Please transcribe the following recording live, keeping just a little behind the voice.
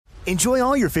Enjoy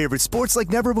all your favorite sports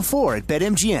like never before at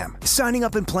BetMGM. Signing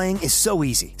up and playing is so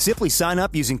easy. Simply sign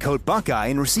up using code Buckeye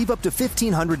and receive up to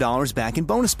 $1,500 back in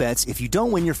bonus bets if you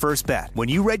don't win your first bet. When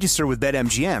you register with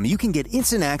BetMGM, you can get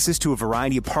instant access to a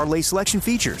variety of parlay selection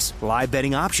features, live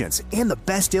betting options, and the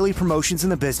best daily promotions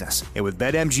in the business. And with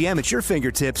BetMGM at your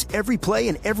fingertips, every play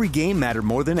and every game matter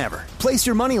more than ever. Place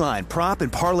your moneyline, prop,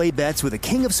 and parlay bets with the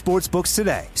king of sportsbooks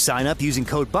today. Sign up using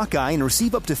code Buckeye and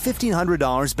receive up to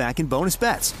 $1,500 back in bonus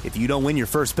bets if you don't win your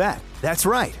first bet. That's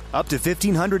right, up to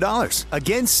 $1,500.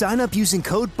 Again, sign up using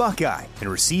code Buckeye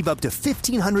and receive up to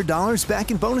 $1,500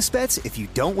 back in bonus bets if you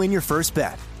don't win your first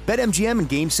bet. BetMGM and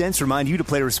GameSense remind you to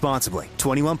play responsibly.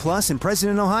 21 plus and present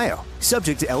in Ohio.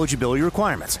 Subject to eligibility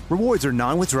requirements. Rewards are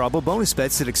non-withdrawable bonus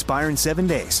bets that expire in 7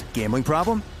 days. Gambling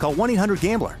problem? Call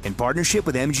 1-800-GAMBLER in partnership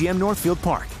with MGM Northfield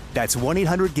Park. That's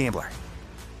 1-800-GAMBLER.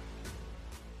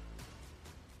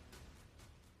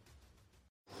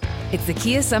 It's the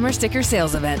Kia Summer Sticker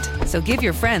Sales Event, so give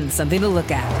your friends something to look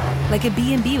at. Like a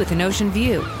B&B with an ocean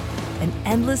view, an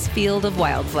endless field of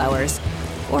wildflowers,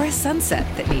 or a sunset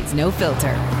that needs no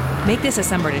filter. Make this a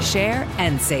summer to share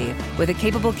and save with a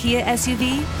capable Kia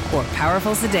SUV or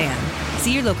powerful sedan.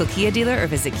 See your local Kia dealer or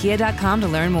visit kia.com to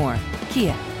learn more.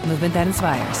 Kia, movement that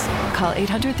inspires. Call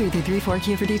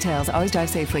 800-3334-KIA for details. Always drive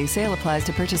safely. Sale applies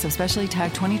to purchase of specially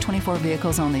tagged 2024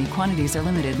 vehicles only. Quantities are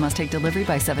limited. Must take delivery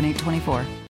by 7/8/24.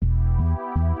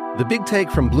 The Big Take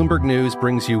from Bloomberg News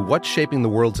brings you what's shaping the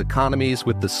world's economies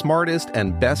with the smartest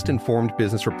and best-informed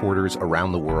business reporters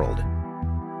around the world.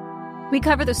 We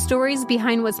cover the stories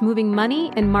behind what's moving money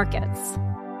and markets,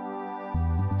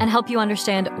 and help you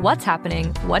understand what's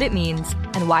happening, what it means,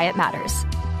 and why it matters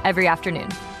every afternoon.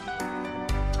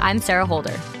 I'm Sarah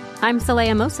Holder. I'm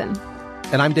Saleha Mohsin.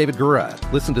 And I'm David Gura.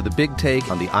 Listen to The Big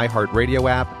Take on the iHeartRadio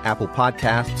app, Apple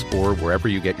Podcasts, or wherever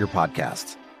you get your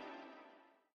podcasts.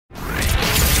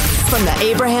 From the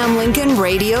Abraham Lincoln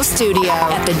Radio Studio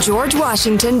at the George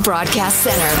Washington Broadcast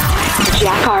Center,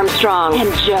 Jack Armstrong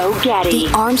and Joe Getty.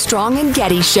 The Armstrong and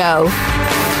Getty Show.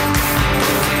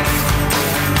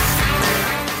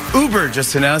 Uber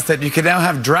just announced that you can now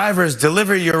have drivers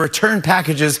deliver your return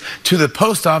packages to the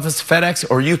post office, FedEx,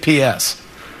 or UPS.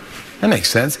 That makes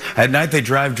sense. At night, they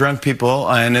drive drunk people,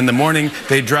 and in the morning,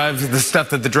 they drive the stuff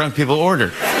that the drunk people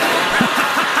ordered.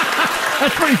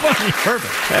 That's pretty funny.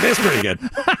 Perfect. That is pretty good.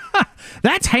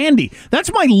 That's handy.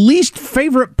 That's my least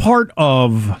favorite part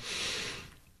of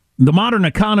the modern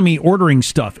economy, ordering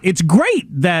stuff. It's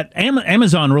great that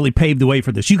Amazon really paved the way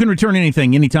for this. You can return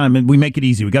anything, anytime, and we make it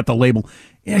easy. We got the label.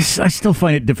 Yes, I still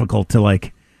find it difficult to, I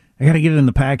got to get it in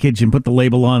the package and put the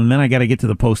label on, and then I got to get to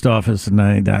the post office, and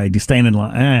I just stand in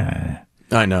line.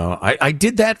 I know. I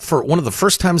did that for one of the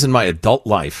first times in my adult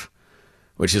life,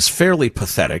 which is fairly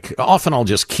pathetic. Often I'll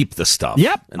just keep the stuff.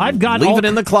 Yep, I've got leave it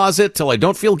in the closet till I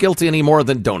don't feel guilty anymore,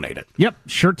 then donate it. Yep,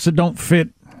 shirts that don't fit,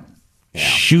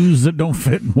 shoes that don't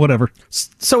fit, whatever.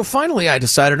 So finally I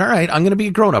decided, all right, I'm going to be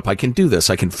a grown-up. I can do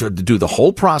this. I can do the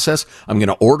whole process. I'm going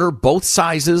to order both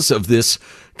sizes of this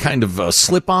kind of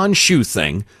slip-on shoe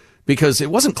thing, because it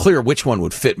wasn't clear which one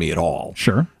would fit me at all.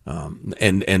 Sure.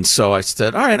 And so I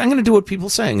said, all right, I'm going to do what people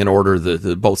are saying and order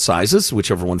the both sizes.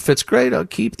 Whichever one fits, great. I'll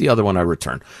keep. The other one I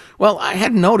return. Well, I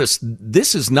had noticed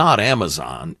this is not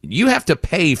Amazon. You have to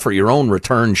pay for your own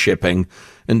return shipping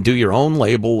and do your own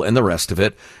label and the rest of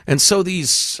it. And so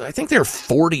these, I think they're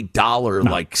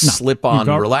 $40 slip-on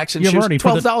relaxing shoes,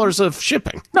 $12 of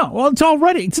shipping. No, well,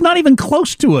 it's not even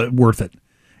close to it worth it.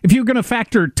 If you're going to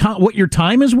factor what your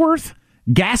time is worth,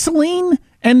 gasoline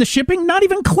and the shipping, not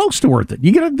even close to worth it.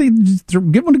 You got to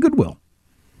give them to Goodwill.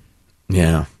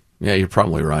 Yeah, you're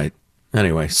probably right.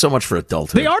 Anyway, so much for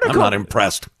adulthood. The article, I'm not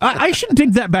impressed. I should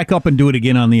dig that back up and do it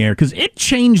again on the air, because it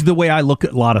changed the way I look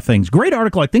at a lot of things. Great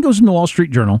article. I think it was in the Wall Street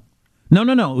Journal. No.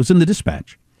 It was in the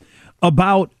Dispatch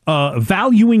about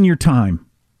valuing your time.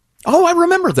 Oh, I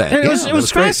remember that. It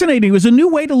was fascinating. It was a new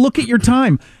way to look at your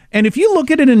time. And if you look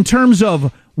at it in terms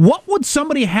of what would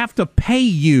somebody have to pay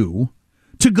you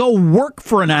to go work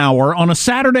for an hour on a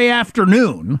Saturday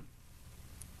afternoon,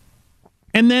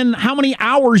 and then how many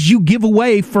hours you give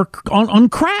away on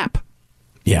crap.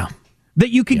 Yeah.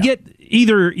 That you could get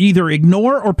either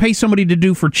ignore or pay somebody to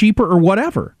do for cheaper or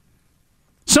whatever.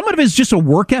 Some of it is just a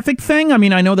work ethic thing. I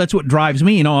mean, I know that's what drives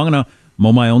me. I'm going to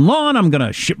mow my own lawn. I'm going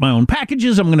to ship my own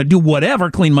packages. I'm going to do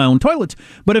whatever, clean my own toilets.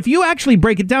 But if you actually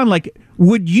break it down,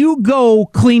 would you go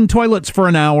clean toilets for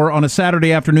an hour on a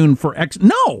Saturday afternoon for X?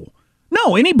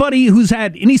 No, anybody who's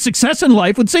had any success in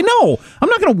life would say, no, I'm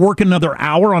not going to work another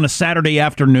hour on a Saturday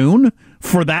afternoon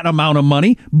for that amount of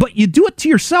money. But you do it to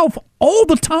yourself all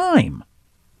the time.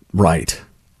 Right.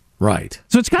 Right.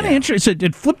 So it's kind of interesting.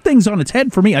 It flipped things on its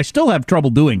head for me. I still have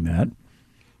trouble doing that,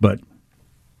 but...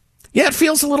 Yeah, it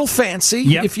feels a little fancy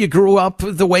Yep. if you grew up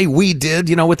the way we did,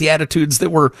 with the attitudes that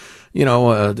were,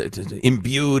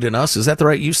 imbued in us. Is that the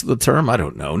right use of the term? I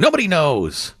don't know. Nobody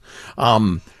knows.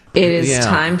 It is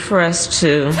time for us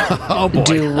to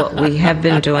do what we have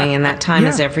been doing, and that time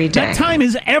is every day. That time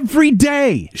is every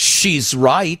day. She's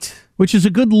right. Which is a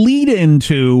good lead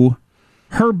into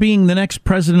her being the next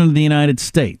president of the United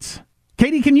States.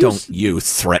 Katie, can you... Don't you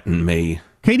threaten me.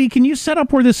 Katie, can you set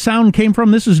up where this sound came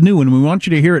from? This is new, and we want you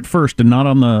to hear it first and not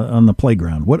on the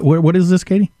playground. What is this,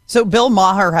 Katie? So Bill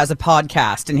Maher has a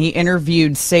podcast, and he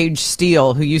interviewed Sage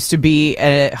Steele, who used to be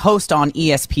a host on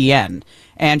ESPN,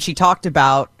 and she talked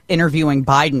about interviewing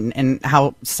Biden and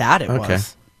how sad it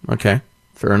was. Okay,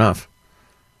 fair enough.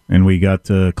 And we got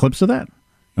clips of that?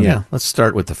 Okay. Yeah, let's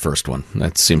start with the first one.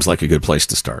 That seems like a good place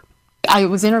to start. I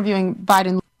was interviewing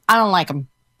Biden. I don't like him.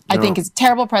 I think he's a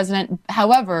terrible president.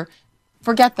 However...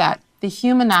 forget that. The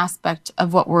human aspect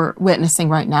of what we're witnessing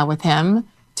right now with him,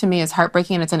 to me, is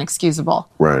heartbreaking, and it's inexcusable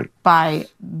by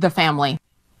the family.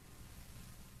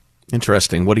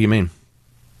 Interesting. What do you mean?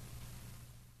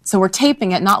 So we're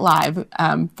taping it, not live.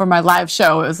 For my live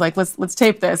show, it was like, let's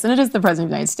tape this. And it is the President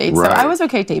of the United States. Right. So I was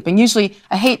okay taping. Usually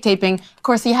I hate taping. Of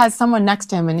course, he has someone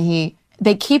next to him, and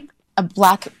they keep a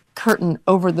black curtain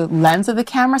over the lens of the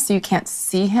camera so you can't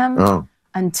see him.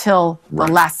 Until the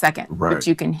last second, which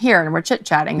you can hear, and we're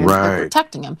chit-chatting, and we're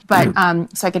protecting him. But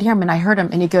so I could hear him, and I heard him,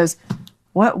 and he goes,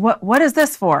 what is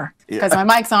this for? Because my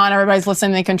mic's on, everybody's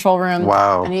listening in the control room.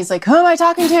 Wow. And he's like, who am I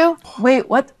talking to? Wait,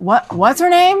 what's her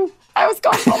name? I was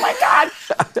going, oh my God.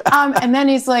 And then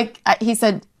he's like, he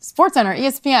said, SportsCenter,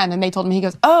 ESPN, and they told him, he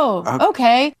goes, oh,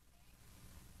 okay.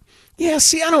 Yeah,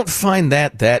 see, I don't find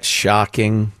that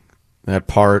shocking, that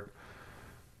part.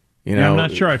 I'm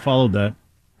not sure I followed that.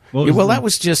 Well, that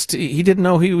was just, he didn't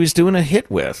know who he was doing a hit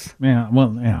with.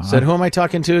 Yeah. Said, who am I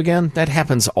talking to again? That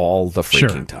happens all the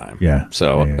freaking time. Yeah.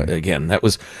 So, again, that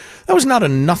was not a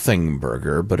nothing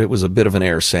burger, but it was a bit of an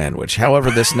air sandwich.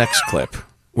 However, this next clip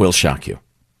will shock you.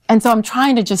 And so I'm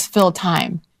trying to just fill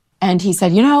time. And he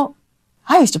said,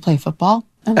 I used to play football.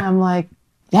 And I'm like,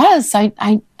 yes, I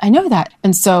know that.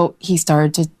 And so he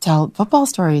started to tell football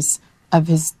stories of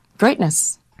his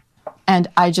greatness. And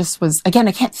I just was, again,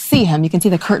 I can't see him. You can see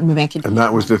the curtain moving. And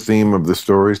that was the theme of the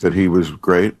stories, that he was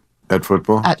great at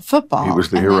football? At football. He was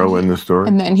the hero in the story?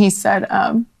 And then he said,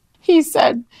 and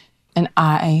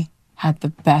I had the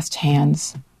best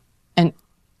hands. And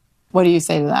what do you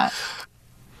say to that?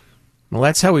 Well,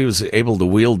 that's how he was able to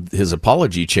wield his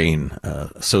apology chain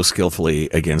so skillfully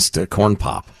against Corn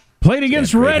Pop. Played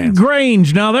against Red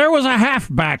Grange. Now, there was a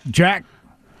halfback, Jack.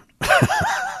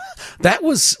 That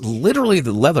was literally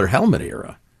the leather helmet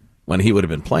era when he would have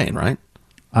been playing, right?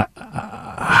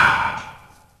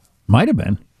 Might have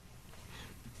been.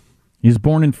 He was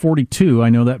born in 42.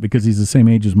 I know that because he's the same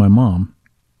age as my mom.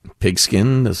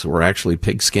 Pigskin? Those were actually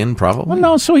pigskin, probably? Well,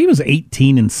 no, so he was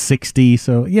 18 and 60,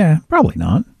 so yeah, probably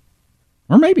not.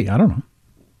 Or maybe, I don't know.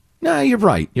 No, you're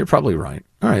right. You're probably right.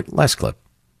 All right, last clip.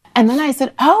 And then I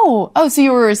said, oh, so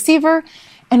you were a receiver?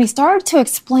 And he started to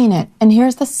explain it. And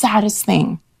here's the saddest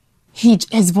thing.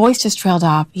 His voice just trailed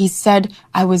off. He said,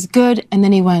 I was good. And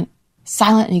then he went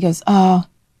silent and he goes, oh,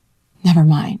 never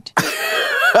mind.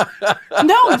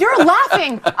 No, you're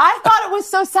laughing. I thought it was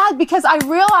so sad because I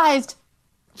realized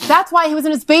that's why he was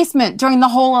in his basement during the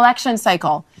whole election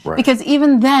cycle. Right. Because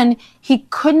even then, he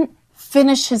couldn't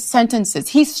finish his sentences.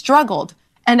 He struggled.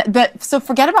 So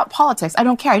forget about politics. I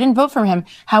don't care. I didn't vote for him.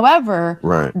 However,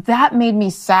 that made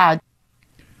me sad.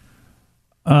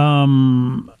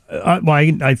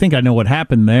 I think I know what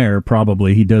happened there.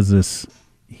 Probably he does this.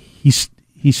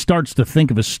 He starts to think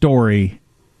of a story.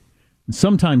 And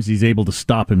sometimes he's able to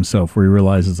stop himself, where he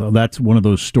realizes, oh, that's one of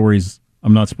those stories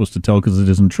I'm not supposed to tell because it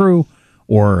isn't true,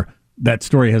 or that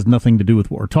story has nothing to do with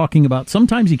what we're talking about.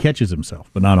 Sometimes he catches himself,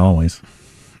 but not always.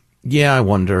 Yeah, I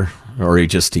wonder, or he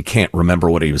can't remember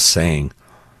what he was saying.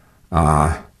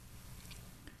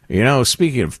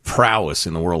 Speaking of prowess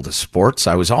in the world of sports,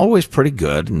 I was always pretty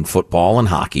good in football and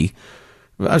hockey.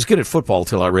 I was good at football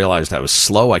until I realized I was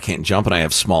slow, I can't jump, and I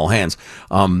have small hands.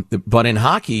 But in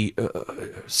hockey,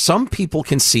 some people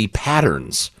can see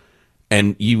patterns,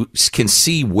 and you can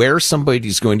see where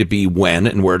somebody's going to be when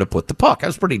and where to put the puck. I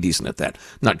was pretty decent at that.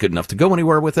 Not good enough to go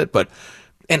anywhere with it, but...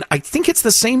 And I think it's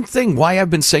the same thing why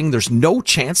I've been saying there's no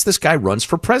chance this guy runs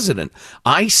for president.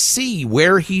 I see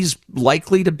where he's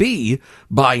likely to be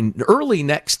by early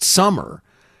next summer,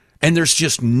 and there's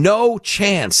just no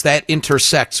chance that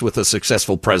intersects with a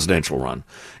successful presidential run.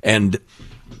 And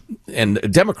and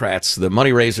Democrats, the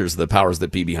money raisers, the powers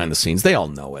that be behind the scenes, they all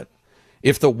know it.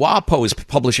 If the WAPO is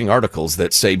publishing articles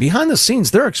that say behind the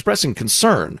scenes they're expressing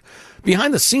concern,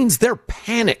 behind the scenes they're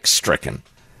panic stricken.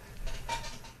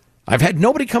 I've had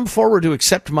nobody come forward to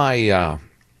accept my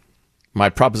my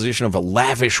proposition of a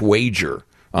lavish wager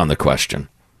on the question.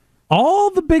 All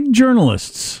the big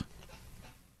journalists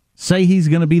say he's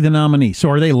going to be the nominee. So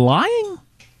are they lying?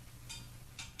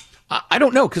 I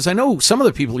don't know, because I know some of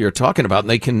the people you're talking about,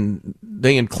 and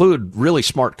they include really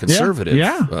smart conservative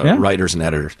writers and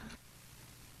editors.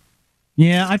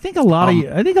 Yeah, I think a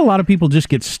lot of people just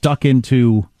get stuck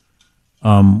into,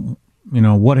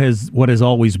 what has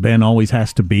always been, always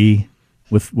has to be,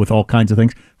 with all kinds of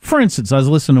things. For instance, I was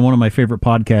listening to one of my favorite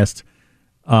podcasts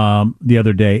the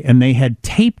other day, and they had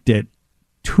taped it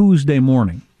Tuesday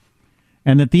morning.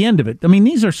 And at the end of it, I mean,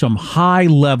 these are some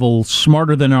high-level,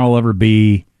 smarter than I'll ever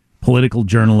be political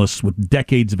journalists with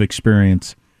decades of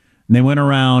experience. And they went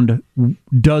around,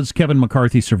 does Kevin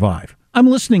McCarthy survive? I'm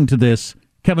listening to this.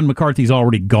 Kevin McCarthy's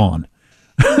already gone.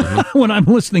 When I'm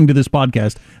listening to this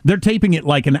podcast, they're taping it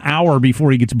like an hour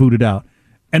before he gets booted out.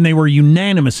 And they were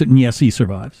unanimous in yes, he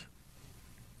survives.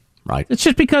 Right. It's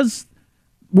just because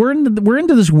we're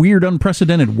into this weird,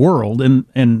 unprecedented world,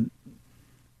 and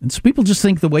so people just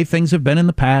think the way things have been in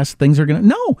the past, things are going to...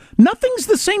 No, nothing's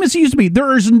the same as it used to be.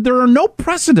 There are no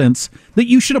precedents that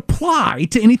you should apply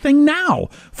to anything now.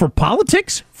 For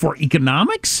politics, for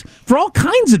economics, for all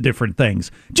kinds of different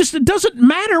things. Just it doesn't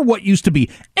matter what used to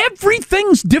be.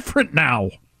 Everything's different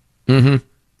now. Mm-hmm.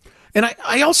 And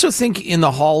I also think in the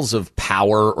halls of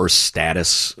power or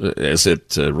status, as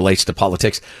it relates to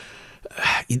politics,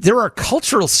 there are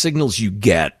cultural signals you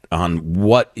get on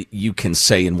what you can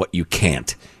say and what you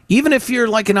can't, even if you're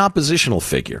like an oppositional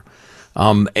figure.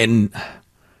 And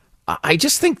I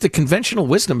just think the conventional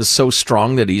wisdom is so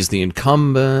strong that he's the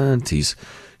incumbent.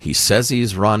 He says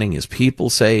he's running. His people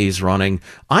say he's running.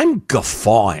 I'm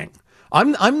guffawing.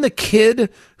 I'm the kid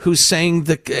who's saying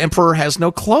the emperor has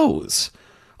no clothes.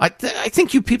 I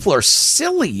think you people are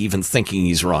silly even thinking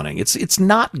he's running. It's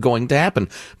not going to happen.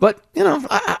 But,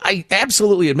 I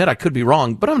absolutely admit I could be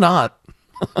wrong, but I'm not.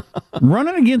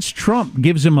 Running against Trump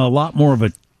gives him a lot more of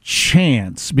a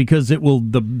chance because the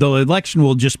election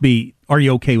will just be, are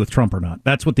you okay with Trump or not?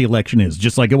 That's what the election is,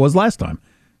 just like it was last time.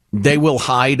 They will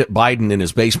hide Biden in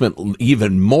his basement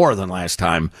even more than last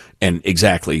time and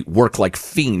work like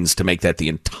fiends to make that the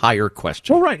entire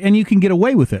question. Well, right, and you can get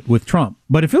away with it with Trump.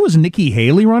 But if it was Nikki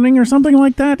Haley running or something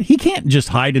like that, he can't just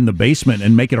hide in the basement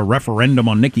and make it a referendum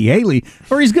on Nikki Haley,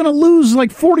 or he's going to lose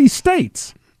like 40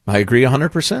 states. I agree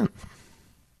 100%.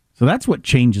 So that's what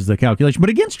changes the calculation. But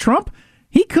against Trump,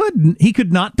 he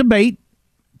could not debate.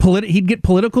 He'd get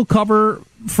political cover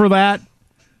for that.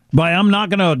 By I'm not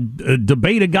going to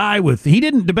debate a guy he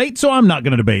didn't debate, so I'm not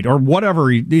going to debate, or whatever.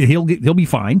 He'll be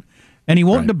fine, and he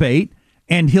won't debate,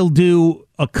 and he'll do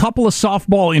a couple of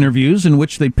softball interviews in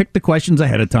which they pick the questions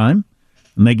ahead of time,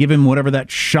 and they give him whatever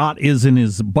that shot is in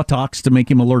his buttocks to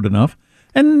make him alert enough,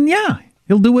 and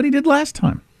he'll do what he did last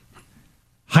time,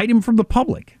 hide him from the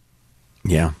public.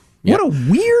 Yeah. What a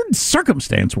weird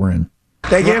circumstance we're in.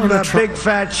 They gave him a big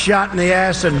fat shot in the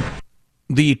ass and.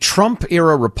 The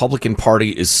Trump-era Republican Party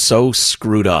is so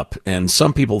screwed up, and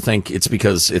some people think it's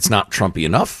because it's not Trumpy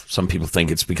enough. Some people think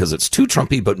it's because it's too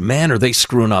Trumpy, but man, are they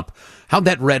screwing up. How'd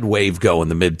that red wave go in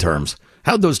the midterms?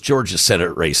 How'd those Georgia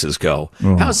Senate races go?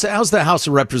 Oh. How's the House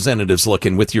of Representatives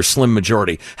looking with your slim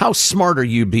majority? How smart are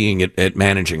you being at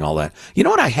managing all that? You know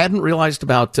what I hadn't realized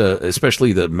about,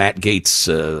 especially the Matt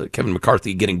Gaetz, Kevin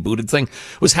McCarthy getting booted thing,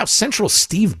 was how central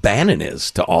Steve Bannon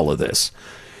is to all of this.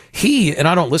 And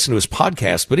I don't listen to his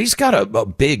podcast, but he's got a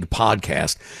big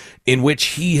podcast in which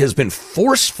he has been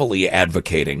forcefully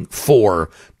advocating for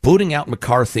booting out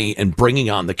McCarthy and bringing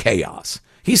on the chaos.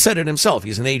 He said it himself.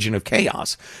 He's an agent of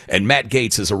chaos. And Matt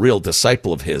Gaetz is a real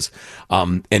disciple of his.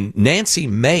 And Nancy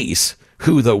Mace,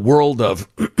 who the world of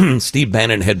Steve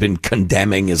Bannon had been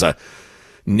condemning as a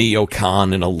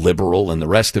neocon and a liberal and the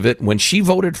rest of it, when she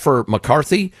voted for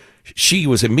McCarthy, she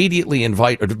was immediately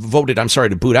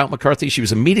to boot out McCarthy. She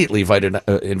was immediately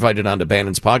invited onto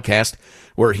Bannon's podcast,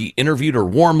 where he interviewed her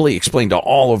warmly, explained to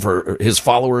all of his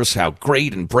followers how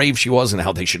great and brave she was and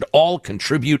how they should all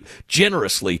contribute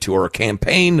generously to her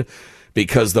campaign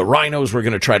because the rhinos were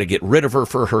going to try to get rid of her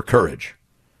for her courage.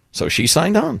 So she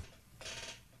signed on.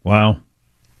 Wow.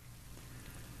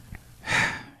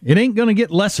 It ain't going to get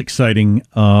less exciting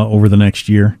over the next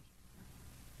year.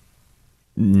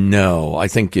 No, I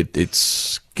think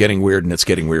it's getting weird, and it's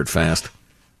getting weird fast.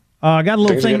 Got a little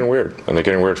Things thing. are getting weird, and they're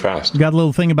getting weird fast. Got a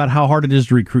little thing about how hard it is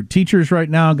to recruit teachers right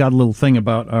now. Got a little thing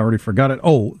about, I already forgot it.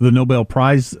 Oh, the Nobel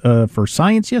Prize for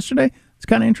Science yesterday. It's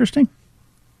kind of interesting.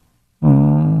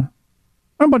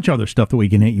 A bunch of other stuff that we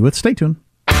can hit you with. Stay tuned.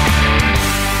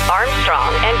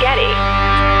 Armstrong and Getty.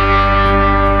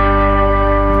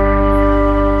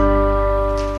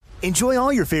 Enjoy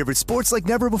all your favorite sports like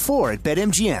never before at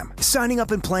BetMGM. Signing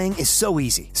up and playing is so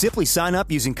easy. Simply sign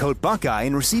up using code Buckeye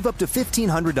and receive up to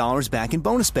 $1,500 back in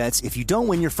bonus bets if you don't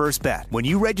win your first bet. When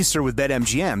you register with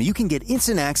BetMGM, you can get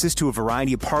instant access to a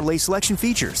variety of parlay selection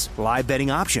features, live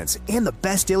betting options, and the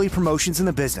best daily promotions in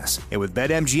the business. And with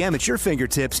BetMGM at your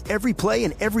fingertips, every play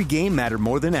and every game matter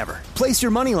more than ever. Place your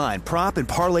moneyline, prop, and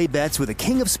parlay bets with the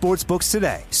king of sportsbooks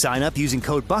today. Sign up using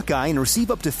code Buckeye and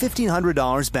receive up to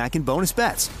 $1,500 back in bonus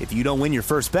bets if you don't win your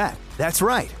first bet. That's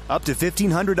right, up to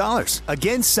 $1,500.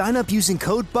 Again, sign up using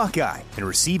code Buckeye and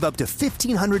receive up to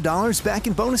 $1,500 back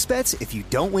in bonus bets if you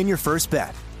don't win your first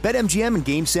bet. BetMGM and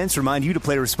GameSense remind you to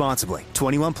play responsibly.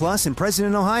 21 plus and present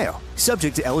in Ohio.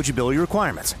 Subject to eligibility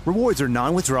requirements. Rewards are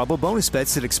non-withdrawable bonus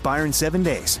bets that expire in 7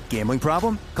 days. Gambling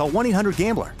problem? Call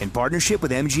 1-800-GAMBLER in partnership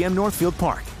with MGM Northfield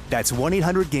Park. That's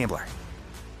 1-800-GAMBLER.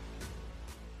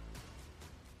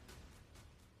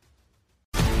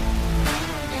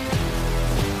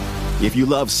 If you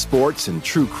love sports and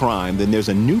true crime, then there's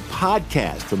a new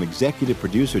podcast from executive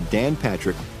producer Dan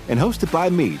Patrick and hosted by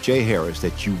me, Jay Harris,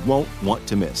 that you won't want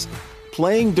to miss.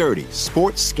 Playing Dirty: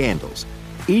 Sports Scandals.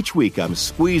 Each week, I'm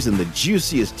squeezing the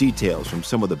juiciest details from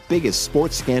some of the biggest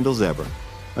sports scandals ever.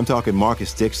 I'm talking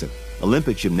Marcus Dixon,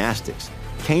 Olympic gymnastics,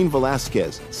 Cain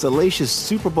Velasquez, salacious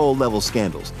Super Bowl-level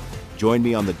scandals. Join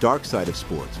me on the dark side of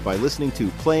sports by listening to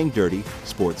Playing Dirty: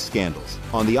 Sports Scandals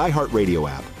on the iHeartRadio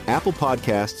app, Apple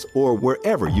Podcasts, or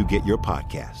wherever you get your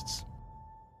podcasts.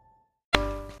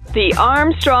 The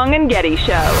Armstrong and Getty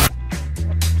Show.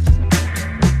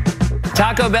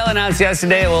 Taco Bell announced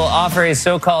yesterday it will offer a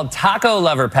so-called Taco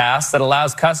Lover Pass that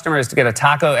allows customers to get a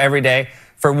taco every day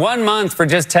for 1 month for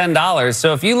just $10.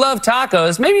 So if you love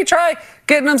tacos, maybe try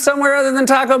getting them somewhere other than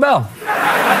Taco Bell.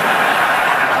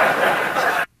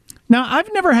 Now,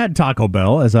 I've never had Taco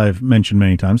Bell, as I've mentioned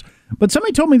many times, but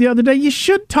somebody told me the other day you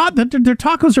should that their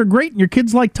tacos are great and your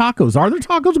kids like tacos. Are their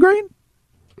tacos great?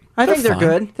 I think they're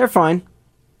good. They're fine.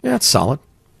 Yeah, it's solid.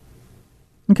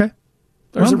 Okay.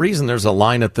 There's a reason there's a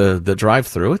line at the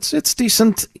drive-thru. It's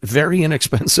decent, very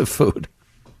inexpensive food.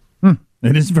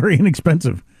 It is very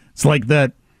inexpensive. It's like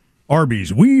that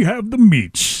Arby's. We have the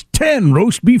meats. 10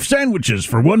 roast beef sandwiches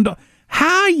for $1.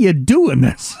 How you doing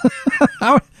this?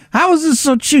 How is this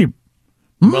so cheap?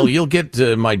 Well, you'll get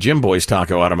my Jim Boy's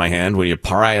taco out of my hand when you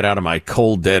pry it out of my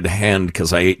cold, dead hand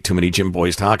because I ate too many Jim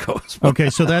Boy's tacos. Okay,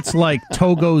 so that's like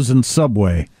Togo's and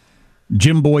Subway.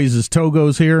 Jim Boy's is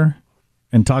Togo's here,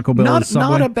 and Taco Bell is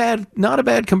Subway? Not a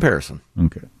bad comparison.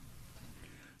 Okay.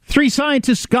 3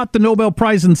 scientists got the Nobel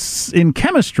Prize in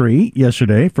chemistry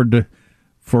yesterday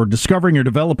for discovering or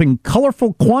developing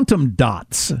colorful quantum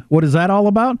dots. What is that all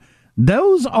about?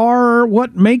 Those are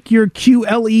what make your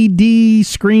QLED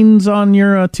screens on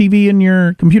your TV and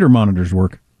your computer monitors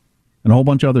work, and a whole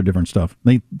bunch of other different stuff.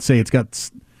 They say it's got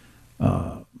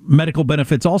medical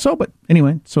benefits also, but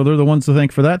anyway, so they're the ones to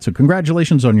thank for that. So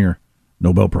congratulations on your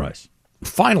Nobel Prize.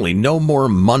 Finally, no more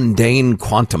mundane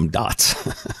quantum dots.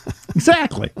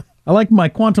 Exactly. I like my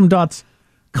quantum dots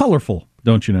colorful,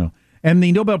 don't you know? And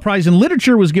the Nobel Prize in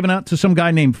Literature was given out to some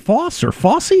guy named Fosse.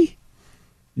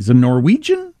 He's a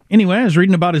Norwegian. Anyway, I was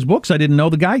reading about his books. I didn't know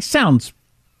the guy. Sounds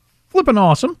flippin'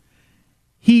 awesome.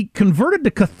 He converted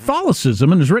to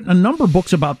Catholicism and has written a number of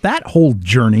books about that whole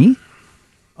journey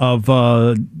of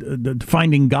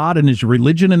finding God and his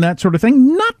religion and that sort of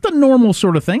thing. Not the normal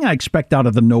sort of thing I expect out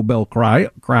of the Nobel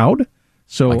crowd.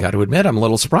 So I got to admit, I'm a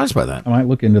little surprised by that. I might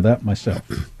look into that myself.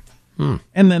 And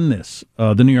then this.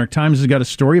 The New York Times has got a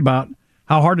story about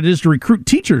how hard it is to recruit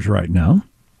teachers right now.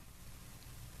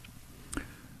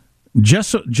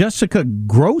 Jessica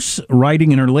Gross,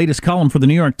 writing in her latest column for the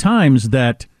New York Times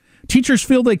that teachers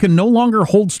feel they can no longer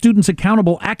hold students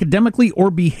accountable academically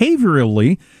or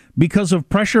behaviorally because of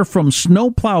pressure from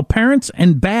snowplow parents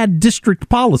and bad district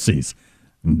policies.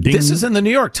 Ding. This is in the New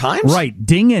York Times? Right.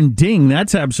 Ding and ding.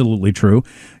 That's absolutely true.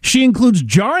 She includes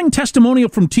jarring testimonial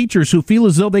from teachers who feel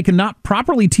as though they cannot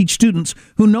properly teach students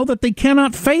who know that they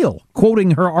cannot fail.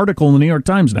 Quoting her article in the New York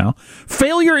Times now,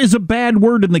 failure is a bad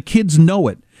word and the kids know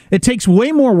it. It takes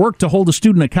way more work to hold a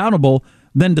student accountable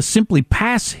than to simply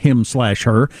pass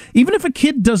him/her. Even if a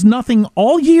kid does nothing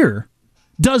all year,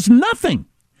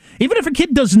 Even if a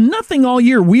kid does nothing all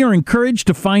year, we are encouraged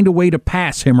to find a way to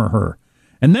pass him or her.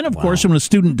 And then, of course, when a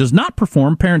student does not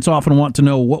perform, parents often want to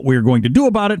know what we're going to do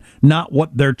about it, not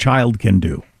what their child can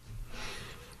do.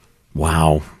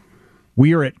 Wow.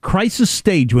 We are at crisis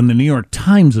stage when the New York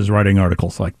Times is writing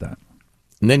articles like that.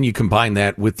 And then you combine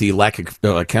that with the lack of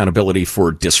accountability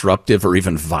for disruptive or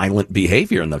even violent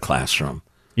behavior in the classroom.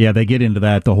 Yeah, they get into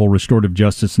that, the whole restorative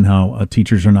justice and how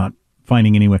teachers are not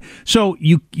finding any way. So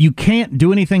you can't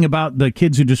do anything about the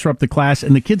kids who disrupt the class,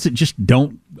 and the kids that just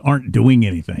aren't doing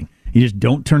anything. You just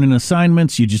don't turn in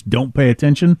assignments. You just don't pay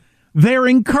attention. They're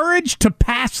encouraged to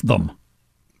pass them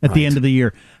at the end of the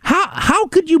year. How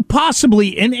could you possibly,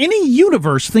 in any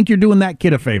universe, think you're doing that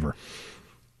kid a favor?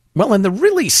 Well, and the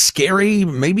really scary,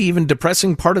 maybe even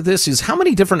depressing part of this is how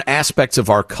many different aspects of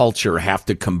our culture have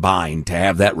to combine to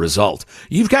have that result.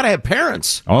 You've got to have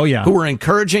parents who are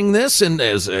encouraging this, and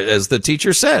as the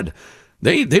teacher said,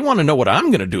 they want to know what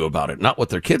I'm going to do about it, not what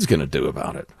their kid's going to do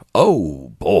about it.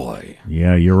 Oh, boy.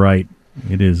 Yeah, you're right.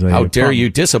 It is How dare you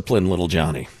discipline little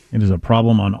Johnny? It is a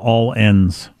problem on all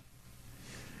ends.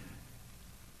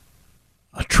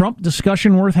 A Trump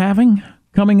discussion worth having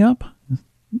coming up?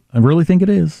 I really think it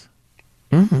is.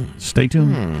 Mm-hmm. Stay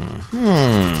tuned.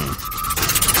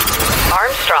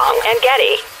 Armstrong and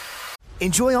Getty.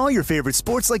 Enjoy all your favorite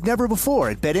sports like never before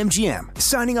at BetMGM.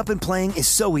 Signing up and playing is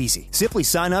so easy. Simply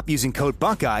sign up using code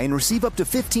Buckeye and receive up to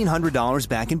 $1,500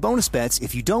 back in bonus bets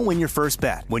if you don't win your first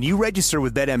bet. When you register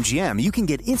with BetMGM, you can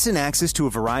get instant access to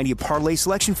a variety of parlay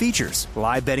selection features,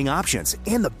 live betting options,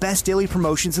 and the best daily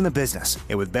promotions in the business.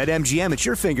 And with BetMGM at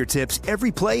your fingertips,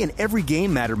 every play and every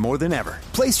game matter more than ever.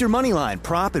 Place your moneyline,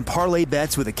 prop, and parlay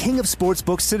bets with the king of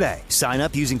sportsbooks today. Sign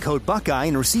up using code Buckeye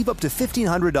and receive up to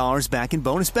 $1,500 back in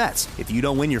bonus bets if you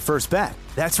don't win your first bet.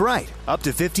 That's right, up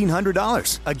to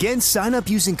 $1,500. Again, sign up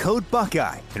using code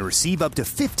Buckeye and receive up to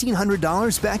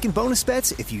 $1,500 back in bonus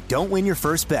bets if you don't win your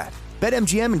first bet.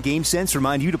 BetMGM and GameSense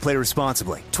remind you to play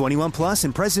responsibly. 21 plus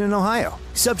and present in Ohio.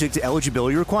 Subject to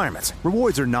eligibility requirements.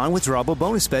 Rewards are non-withdrawable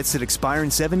bonus bets that expire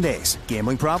in 7 days.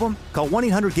 Gambling problem? Call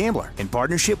 1-800-GAMBLER in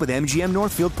partnership with MGM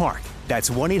Northfield Park. That's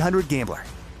 1-800-GAMBLER.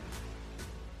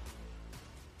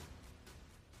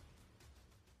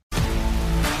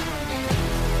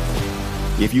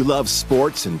 If you love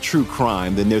sports and true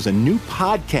crime, then there's a new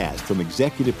podcast from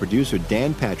executive producer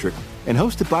Dan Patrick and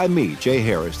hosted by me, Jay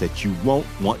Harris, that you won't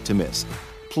want to miss.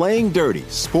 Playing Dirty: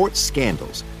 Sports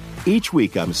Scandals. Each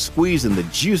week, I'm squeezing the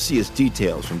juiciest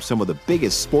details from some of the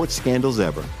biggest sports scandals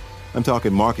ever. I'm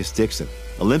talking Marcus Dixon,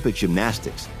 Olympic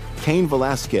gymnastics, Cain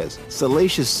Velasquez,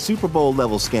 salacious Super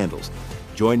Bowl-level scandals.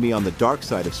 Join me on the dark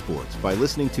side of sports by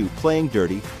listening to Playing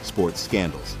Dirty: Sports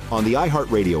Scandals on the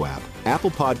iHeartRadio app,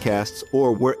 Apple Podcasts,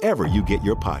 or wherever you get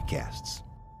your podcasts.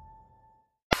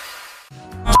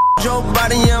 Joe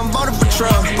Biden, yeah, I'm voting for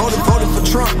Trump. Voted for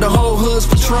Trump, the whole hood's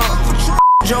for Trump.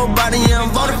 Joe Biden, yeah, I'm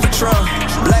voting for Trump.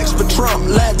 Blacks for Trump,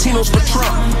 Latinos for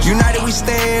Trump. United we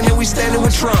stand, and we standing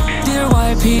with Trump. Dear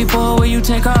white people, will you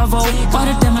take our vote?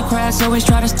 Why the Democrats always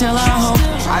try to steal our hope?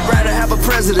 I'd rather have a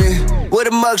president with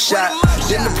a mugshot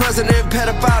than the president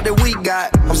pedophile that we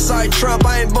got. I'm sorry, Trump,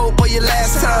 I ain't vote for you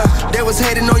last time. They was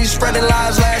hating on you, spreading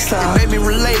lies last time. It made me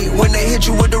relate when they hit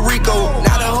you with the RICO.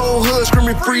 Now the whole hood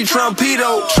screaming free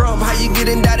Trumpito. Trump, how you get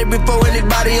indicted before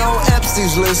anybody on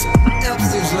Epstein's list?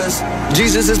 Epstein's list.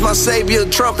 Jesus is my savior,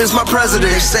 Trump is my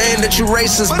president. Saying that you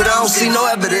racist, but I don't see no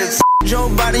evidence. Joe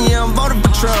Biden, yeah, I'm voting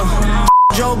for Trump.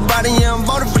 Joe Biden, yeah, I'm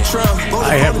voting for Trump.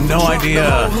 I have no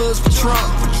idea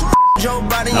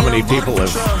how many people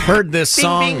have heard this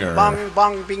song. Bing, bong,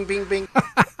 bong, bing, bing, bing.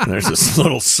 There's this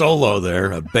little solo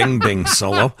there, a bing bing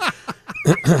solo.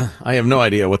 I have no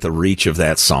idea what the reach of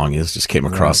that song is. Just came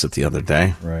across it the other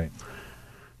day. Right.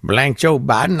 Blank Joe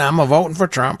Biden, I'm a voting for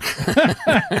Trump.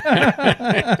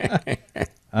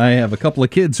 I have a couple of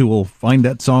kids who will find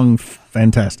that song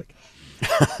fantastic.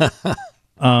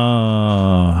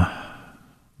 The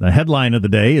headline of the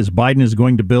day is Biden is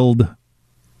going to build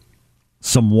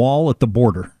some wall at the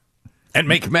border. And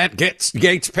make Matt Gates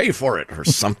pay for it or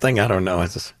something. I don't know.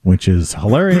 Which is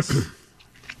hilarious.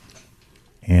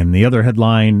 And the other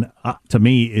headline to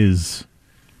me is,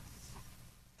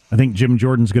 I think Jim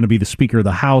Jordan's going to be the Speaker of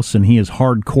the House, and he is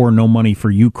hardcore no money for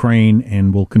Ukraine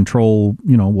and will control,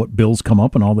 what bills come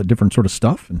up and all that different sort of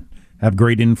stuff and have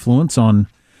great influence on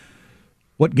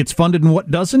what gets funded and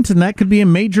what doesn't. And that could be a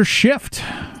major shift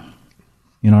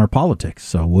in our politics.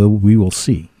 So we will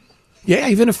see. Yeah,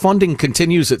 even if funding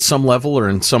continues at some level or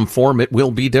in some form, it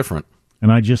will be different.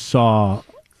 And I just saw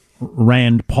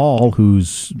Rand Paul,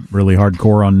 who's really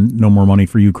hardcore on no more money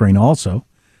for Ukraine also.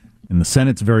 And the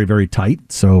Senate's very, very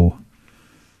tight. So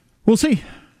we'll see.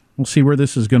 We'll see where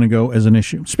this is going to go as an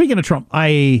issue. Speaking of Trump,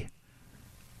 I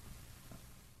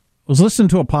was listening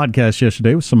to a podcast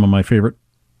yesterday with some of my favorite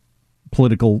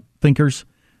political thinkers,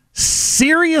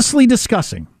 seriously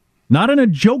discussing, not in a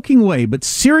joking way, but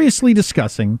seriously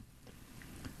discussing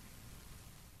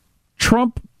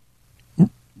Trump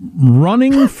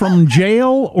running from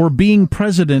jail or being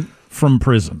president from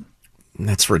prison.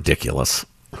 That's ridiculous.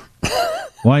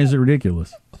 Why is it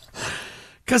ridiculous?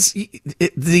 Because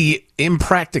the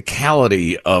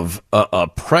impracticality of a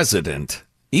president,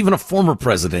 even a former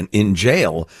president in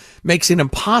jail, makes it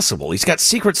impossible. He's got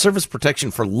Secret Service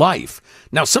protection for life.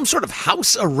 Now, some sort of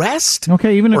house arrest,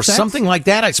 okay, even if or something like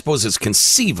that, I suppose is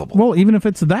conceivable. Well, even if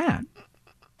it's that.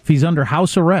 If he's under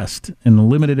house arrest in a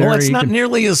limited area. Well, it's not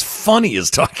nearly as funny as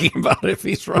talking about if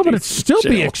he's running. No, but it'd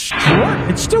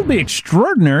still be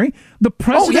extraordinary. The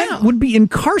president would be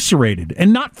incarcerated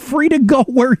and not free to go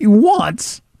where he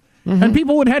wants, and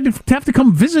people would have to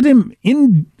come visit him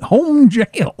in home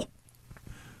jail.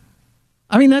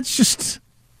 I mean, that's just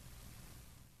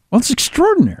it's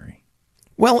extraordinary.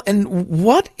 Well, and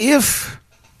what if?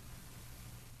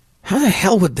 How the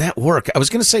hell would that work? I was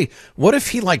going to say, what if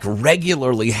he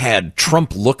regularly had Trump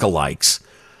lookalikes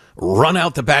run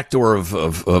out the back door of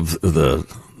the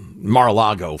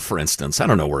Mar-a-Lago, for instance? I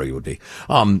don't know where he would be.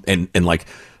 And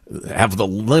have the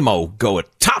limo go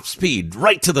at top speed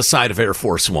right to the side of Air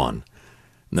Force One.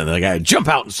 And then the guy would jump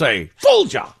out and say,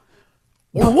 "Fooled ya!"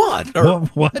 Or what? Or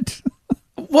what?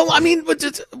 Well, I mean,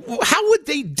 how would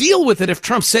they deal with it if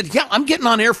Trump said, "Yeah, I'm getting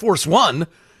on Air Force One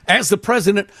as the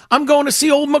president. I'm going to see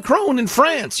old Macron in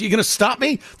France. You going to stop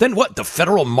me?" Then what? The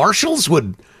federal marshals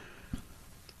would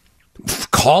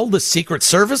call the Secret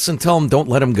Service and tell them, "Don't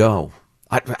let him go."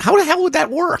 How the hell would that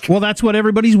work? Well, that's what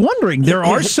everybody's wondering. There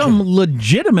are some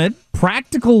legitimate,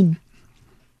 practical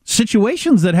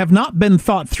situations that have not been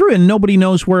thought through, and nobody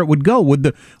knows where it would go.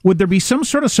 Would there be some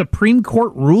sort of Supreme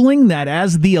Court ruling that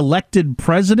as the elected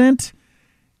president,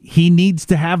 he needs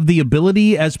to have the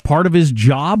ability as part of his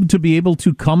job to be able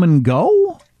to come and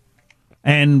go?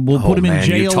 And we'll put him in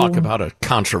jail. You talk about a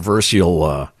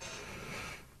controversial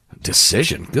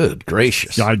decision. Good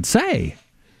gracious. I'd say.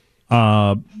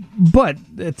 But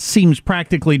it seems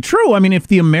practically true. I mean, if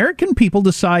the American people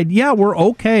decide, yeah, we're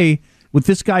okay with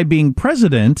this guy being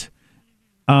president,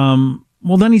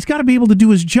 well, then he's got to be able to do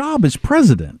his job as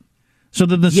president. So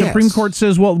that the Supreme Court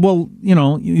says, well,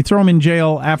 you throw him in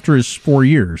jail after his 4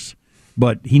 years,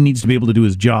 but he needs to be able to do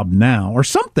his job now, or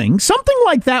something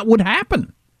like that would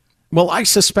happen. Well, I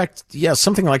suspect,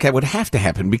 something like that would have to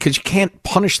happen, because you can't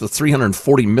punish the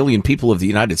 340 million people of the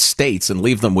United States and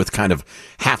leave them with kind of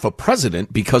half a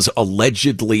president because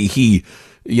allegedly he,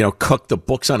 cooked the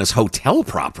books on his hotel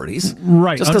properties.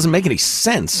 Right. It just doesn't make any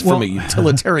sense from a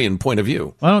utilitarian point of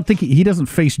view. I don't think he doesn't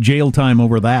face jail time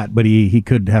over that, but he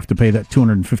could have to pay that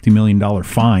 $250 million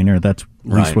fine, or that's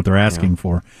at least what they're asking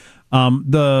for.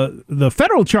 The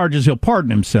federal charges, he'll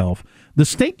pardon himself. The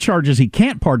state charges he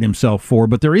can't pardon himself for,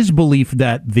 but there is belief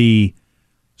that the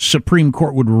Supreme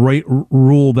Court would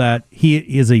rule that he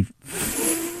is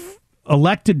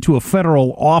elected to a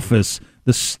federal office.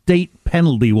 The state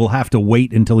penalty will have to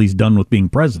wait until he's done with being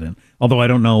president. Although I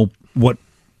don't know what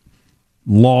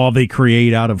law they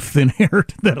create out of thin air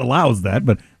that allows that,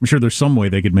 but I'm sure there's some way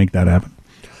they could make that happen.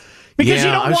 Because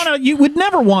you would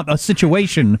never want a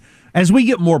situation, as we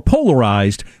get more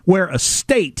polarized, where a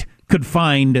state could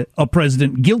find a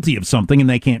president guilty of something and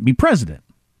they can't be president,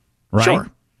 right?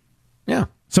 Sure. Yeah.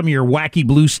 Some of your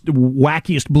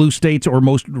wackiest blue states, or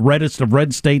most reddest of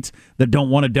red states that don't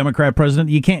want a Democrat president,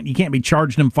 you can't be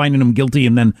charging them, finding them guilty,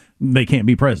 and then they can't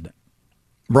be president.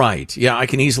 Right. Yeah, I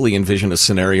can easily envision a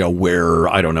scenario where,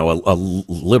 I don't know, a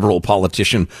liberal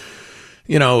politician,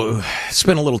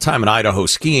 spent a little time in Idaho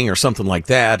skiing or something like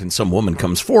that, and some woman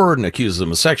comes forward and accuses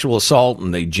him of sexual assault,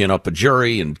 and they gin up a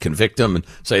jury and convict him and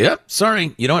say, "Yep,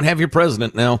 sorry, you don't have your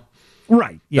president now."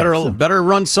 Right. Better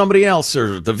run somebody else,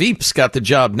 or the Veep's got the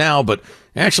job now, but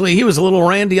actually he was a little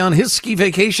randy on his ski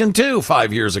vacation too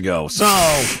 5 years ago. So,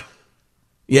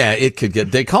 yeah, it could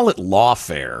get, they call it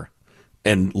lawfare,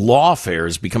 and lawfare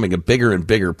is becoming a bigger and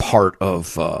bigger part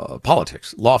of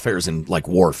politics. Lawfare is in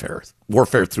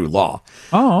warfare through law.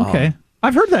 Oh, okay.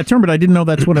 I've heard that term, but I didn't know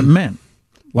that's what it meant.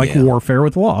 Warfare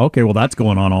with law. Okay, well, that's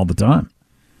going on all the time.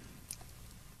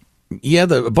 Yeah,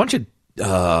 a bunch of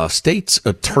states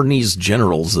attorneys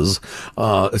generals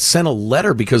sent a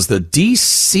letter because the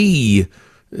D.C.,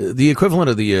 the equivalent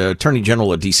of the attorney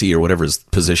general of D.C. or whatever his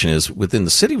position is within the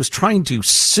city, was trying to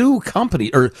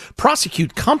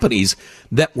prosecute companies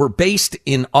that were based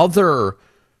in other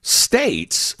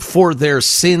states for their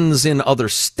sins in other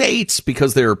states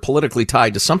because they're politically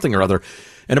tied to something or other.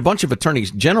 and a bunch of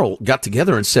attorneys general got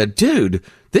together and said, dude,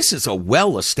 this is a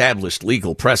well-established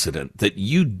legal precedent that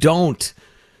you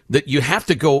have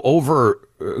to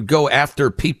go after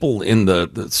people in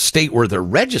the state where they're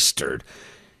registered.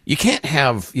 You can't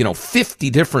have, 50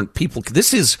 different people.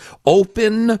 This is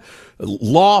open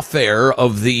lawfare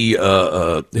of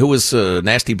the, who was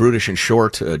nasty, brutish, and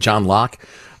short, John Locke.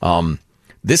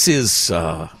 This is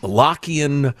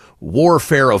Lockean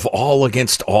warfare of all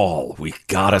against all. We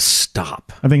gotta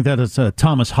stop. I think that is a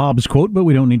Thomas Hobbes quote, but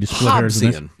we don't need to split hairs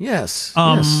in this. Yes.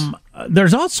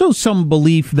 There's also some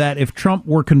belief that if Trump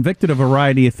were convicted of a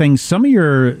variety of things, some of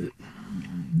your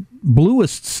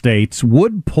bluest states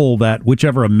would pull that,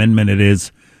 whichever amendment it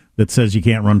is that says you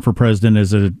can't run for president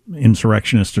as an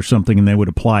insurrectionist or something, and they would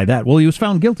apply that. Well, he was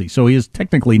found guilty, so he is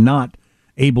technically not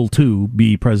able to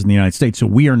be president of the United States. So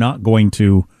we are not going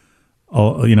to,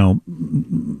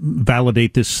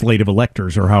 validate this slate of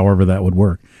electors or however that would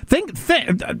work.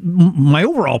 My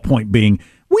overall point being,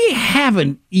 we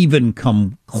haven't even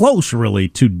come close, really,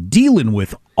 to dealing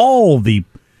with all the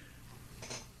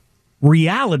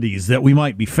realities that we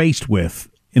might be faced with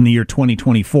in the year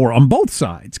 2024 on both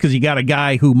sides, because you got a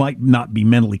guy who might not be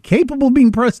mentally capable of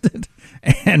being president,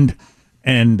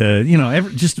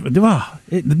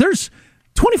 there's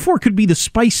 24 could be the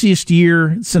spiciest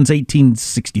year since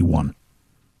 1861.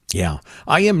 Yeah,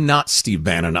 I am not Steve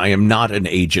Bannon. I am not an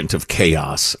agent of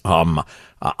chaos.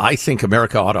 I think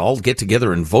America ought to all get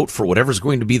together and vote for whatever's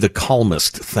going to be the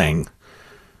calmest thing.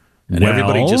 And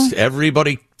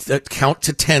everybody count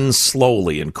to 10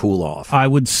 slowly and cool off. I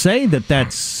would say that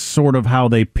that's sort of how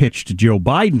they pitched Joe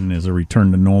Biden as a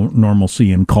return to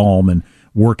normalcy and calm and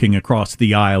working across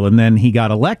the aisle. And then he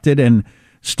got elected and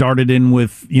started in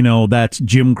with, that's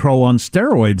Jim Crow on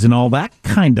steroids and all that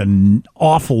kind of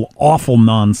awful, awful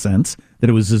nonsense that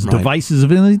it was as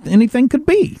divisive as anything could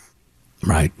be.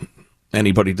 Right.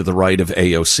 Anybody to the right of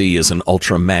AOC is an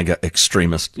ultra MAGA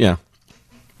extremist. Yeah.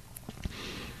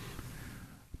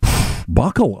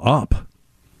 Buckle up.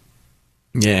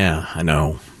 Yeah, I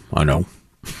know. So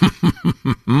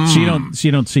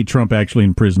you don't see Trump actually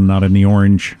in prison, not in the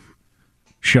orange,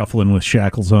 shuffling with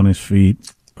shackles on his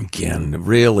feet. Again,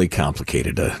 really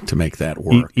complicated to make that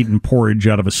work. Eating porridge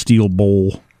out of a steel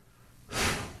bowl.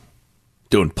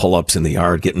 Doing pull-ups in the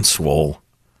yard, getting swole.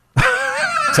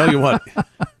 Tell you what,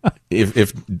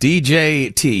 if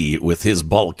DJ T with his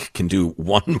bulk can do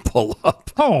one pull-up,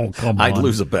 come on, I'd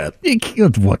lose a bet.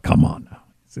 What? Come on now.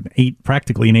 He's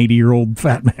practically an 80-year-old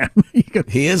fat man.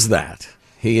 He is that.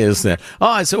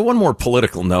 Oh, so one more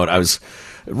political note. I was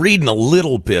reading a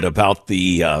little bit about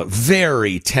the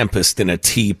very tempest in a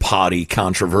teapotty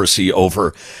controversy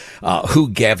over who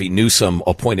Gavin Newsom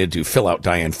appointed to fill out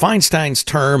Dianne Feinstein's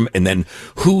term, and then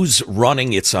who's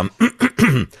running. It's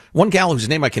one gal whose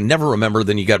name I can never remember.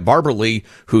 Then you got Barbara Lee,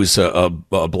 who's a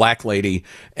black lady,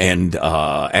 and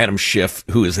Adam Schiff,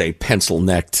 who is a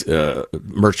pencil-necked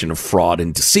merchant of fraud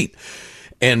and deceit.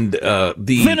 And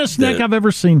the thinnest neck I've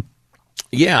ever seen.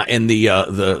 Yeah, and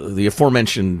the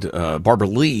aforementioned Barbara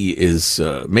Lee is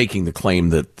making the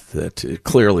claim that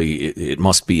clearly it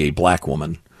must be a black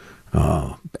woman,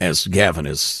 as Gavin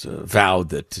has vowed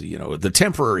that the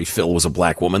temporary fill was a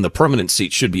black woman, the permanent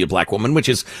seat should be a black woman, which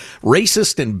is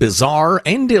racist and bizarre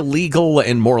and illegal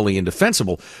and morally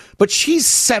indefensible. But she's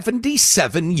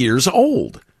 77 years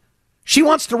old. She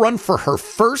wants to run for her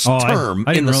first term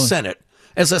in the Senate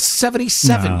as a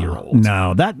 77-year-old.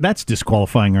 No, that's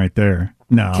disqualifying right there.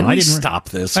 No, Can we stop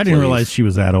this? I didn't realize she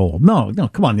was that old. No,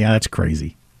 come on. Yeah, that's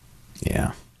crazy.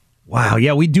 Yeah. Wow.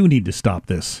 Yeah, we do need to stop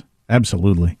this.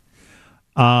 Absolutely.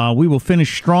 We will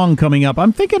finish strong coming up.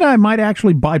 I'm thinking I might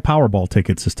actually buy Powerball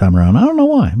tickets this time around. I don't know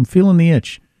why. I'm feeling the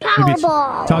itch.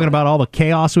 Powerball. Talking about all the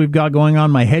chaos we've got going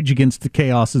on. My hedge against the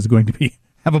chaos is going to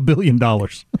have $1 billion.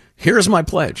 Here's my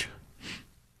pledge,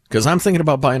 because I'm thinking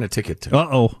about buying a ticket too.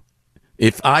 Uh-oh.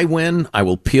 If I win, I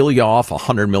will peel you off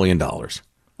 $100 million.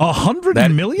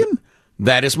 $100 million?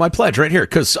 That is my pledge right here,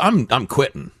 because I'm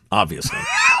quitting, obviously.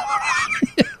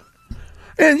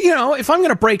 And, if I'm going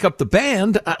to break up the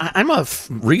band, I'm a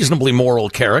reasonably moral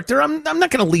character. I'm not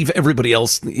going to leave everybody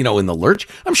else, in the lurch.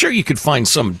 I'm sure you could find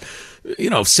some,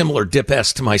 similar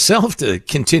dip-ass to myself to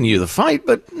continue the fight,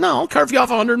 but no, I'll carve you off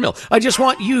 $100 million. I just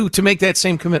want you to make that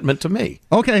same commitment to me.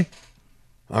 Okay.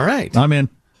 All right. I'm in.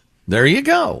 There you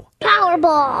go.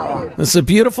 Powerball. It's a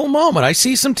beautiful moment. I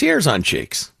see some tears on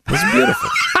cheeks. It's beautiful.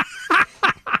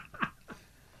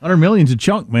 $100 million's a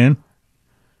chunk, man.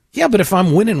 Yeah, but if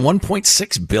I'm winning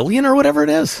 $1.6 billion or whatever it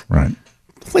is, right?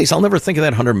 Please, I'll never think of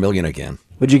that $100 million again.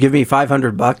 Would you give me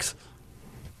 $500?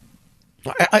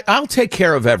 I'll take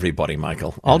care of everybody,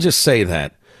 Michael. I'll just say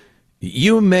that.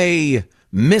 You may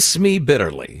miss me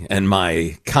bitterly and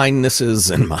my kindnesses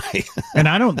and my. And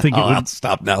I don't think it would I'll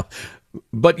stop now.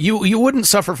 But you wouldn't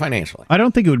suffer financially. I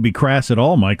don't think it would be crass at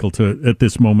all, Michael, to at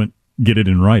this moment get it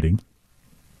in writing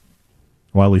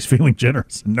while he's feeling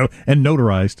generous and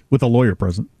notarized with a lawyer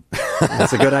present.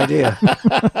 That's a good idea.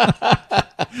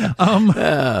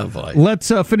 Oh, boy.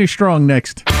 Let's finish strong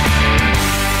next.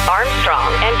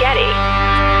 Armstrong and Getty.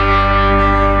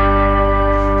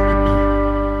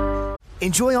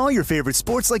 Enjoy all your favorite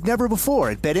sports like never before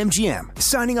at BetMGM.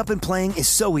 Signing up and playing is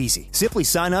so easy. Simply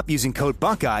sign up using code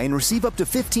Buckeye and receive up to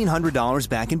 $1,500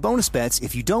 back in bonus bets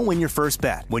if you don't win your first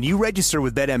bet. When you register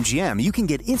with BetMGM, you can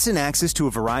get instant access to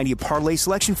a variety of parlay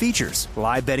selection features,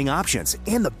 live betting options,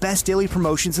 and the best daily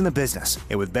promotions in the business.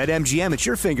 And with BetMGM at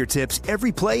your fingertips,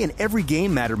 every play and every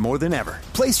game matter more than ever.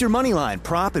 Place your moneyline,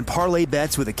 prop, and parlay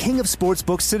bets with the king of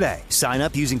sportsbooks today. Sign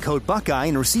up using code Buckeye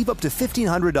and receive up to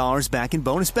 $1,500 back in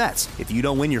bonus bets if you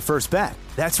don't win your first bet.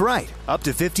 That's right, up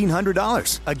to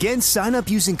 $1,500. Again, sign up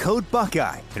using code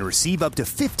Buckeye and receive up to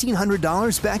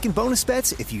 $1,500 back in bonus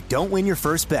bets if you don't win your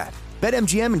first bet.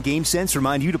 BetMGM and GameSense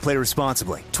remind you to play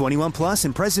responsibly. 21 plus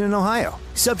and present in Ohio.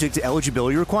 Subject to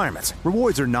eligibility requirements.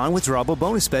 Rewards are non-withdrawable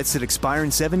bonus bets that expire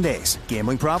in 7 days.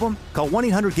 Gambling problem? Call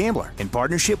 1-800-GAMBLER in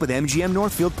partnership with MGM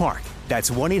Northfield Park. That's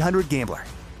 1-800-GAMBLER.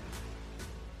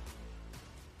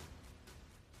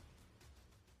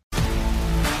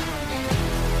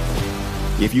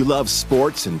 If you love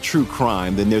sports and true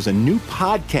crime, then there's a new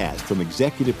podcast from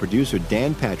executive producer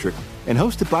Dan Patrick and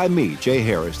hosted by me, Jay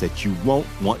Harris, that you won't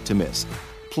want to miss.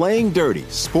 Playing Dirty: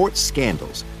 Sports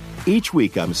Scandals. Each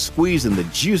week, I'm squeezing the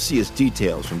juiciest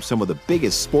details from some of the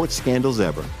biggest sports scandals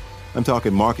ever. I'm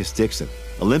talking Marcus Dixon,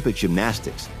 Olympic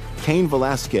gymnastics, Cain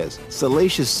Velasquez,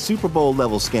 salacious Super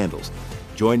Bowl-level scandals.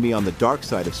 Join me on the dark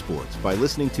side of sports by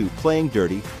listening to Playing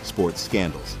Dirty: Sports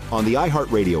Scandals on the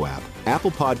iHeartRadio app,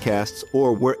 Apple Podcasts,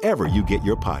 or wherever you get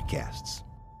your podcasts.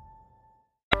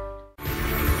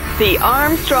 The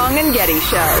Armstrong and Getty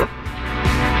Show.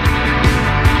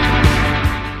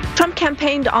 Trump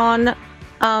campaigned on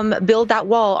build that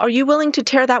wall. Are you willing to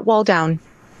tear that wall down?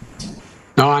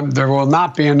 No, there will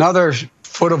not be another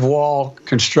foot of wall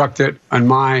constructed on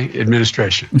my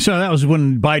administration. So that was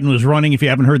when Biden was running. If you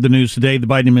haven't heard the news today, the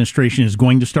Biden administration is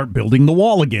going to start building the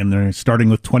wall again. They're starting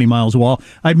with 20 miles of wall.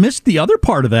 I missed the other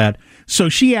part of that. So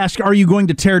she asked, are you going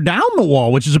to tear down the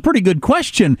wall? Which is a pretty good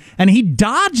question. And he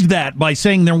dodged that by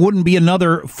saying there wouldn't be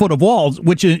another foot of walls,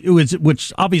 which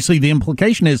obviously the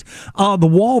implication is the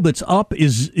wall that's up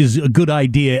is a good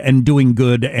idea and doing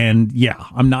good. And yeah,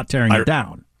 I'm not tearing it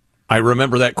down. I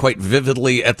remember that quite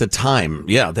vividly at the time.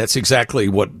 Yeah, that's exactly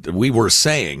what we were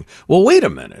saying. Well, wait a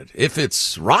minute. If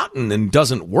it's rotten and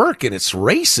doesn't work and it's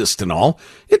racist and all,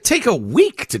 it'd take a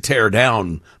week to tear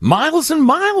down miles and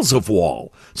miles of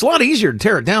wall. It's a lot easier to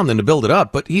tear it down than to build it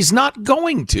up, but he's not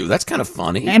going to. That's kind of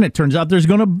funny. And it turns out they're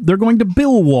going to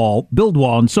build wall.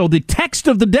 And so the text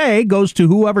of the day goes to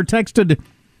whoever texted,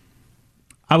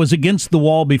 I was against the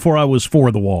wall before I was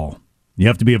for the wall. You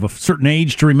have to be of a certain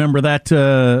age to remember that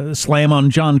slam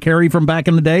on John Kerry from back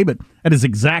in the day, but that is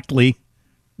exactly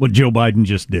what Joe Biden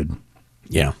just did.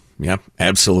 Yeah,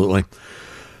 absolutely.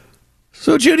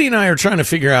 So Judy and I are trying to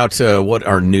figure out what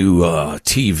our new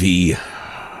TV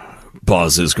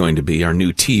buzz is going to be, our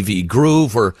new TV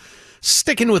groove. We're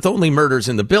sticking with Only Murders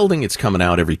in the Building. It's coming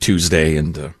out every Tuesday,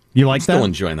 and you like still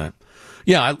enjoying that.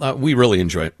 Yeah, we really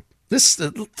enjoy it. This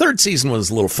third season was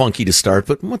a little funky to start,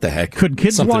 but what the heck? Could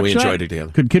kids Something watch we that? enjoyed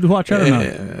together. Could kids watch that or not?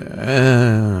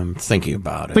 I'm thinking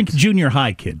about it. Think junior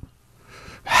high kid.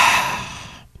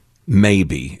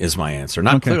 Maybe is my answer.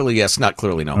 Not clearly yes, not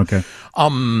clearly no. Okay.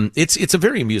 It's a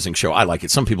very amusing show. I like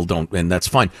it. Some people don't, and that's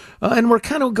fine. And we're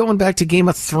kind of going back to Game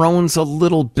of Thrones a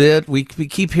little bit. We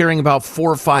keep hearing about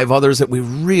 4 or 5 others that we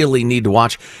really need to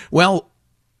watch. Well,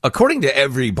 according to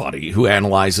everybody who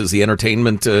analyzes the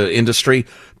entertainment industry,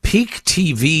 peak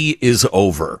TV is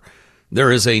over.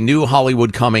 There is a new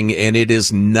Hollywood coming, and it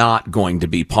is not going to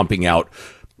be pumping out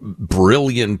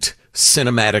brilliant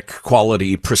cinematic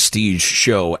quality prestige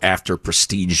show after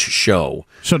prestige show.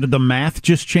 So did the math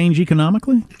just change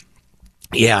economically?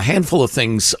 Yeah, a handful of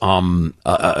things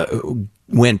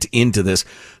went into this.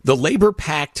 The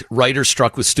labor-packed writer's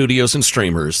strike with studios and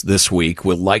streamers this week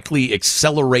will likely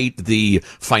accelerate the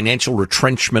financial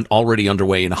retrenchment already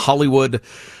underway in Hollywood.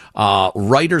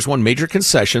 Writers won major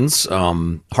concessions.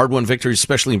 Hard-won victories,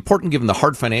 especially important given the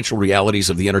hard financial realities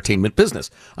of the entertainment business.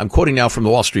 I'm quoting now from the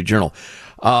Wall Street Journal.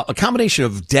 A combination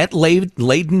of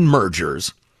debt-laden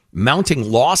mergers Mounting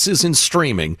losses in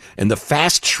streaming and the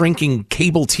fast-shrinking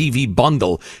cable TV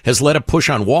bundle has led a push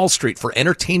on Wall Street for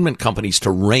entertainment companies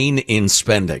to rein in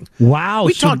spending. Wow,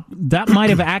 that might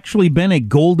have actually been a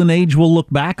golden age we'll look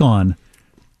back on,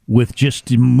 with just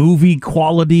movie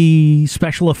quality,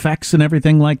 special effects and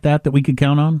everything like that we could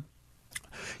count on.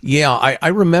 Yeah, I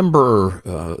remember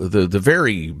the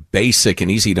very basic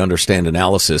and easy to understand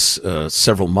analysis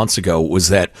several months ago was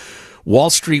that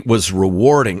Wall Street was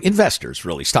rewarding investors,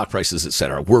 really, stock prices, et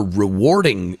cetera, were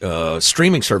rewarding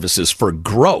streaming services for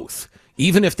growth.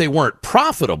 Even if they weren't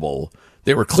profitable,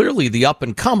 they were clearly the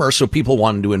up-and-comer, so people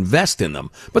wanted to invest in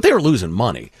them. But they were losing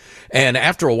money. And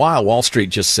after a while, Wall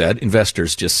Street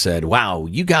investors just said, wow,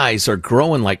 you guys are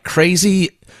growing like crazy,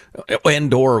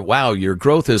 and/or, wow, your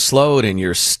growth has slowed and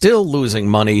you're still losing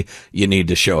money. You need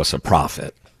to show us a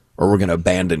profit, or we're going to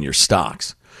abandon your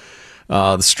stocks.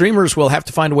 The streamers will have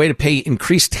to find a way to pay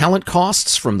increased talent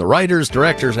costs from the writers,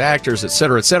 directors, actors, et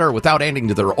cetera, without adding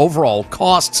to their overall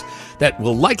costs. That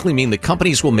will likely mean the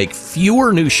companies will make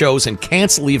fewer new shows and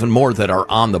cancel even more that are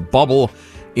on the bubble.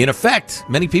 In effect,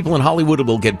 many people in Hollywood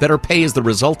will get better pay as the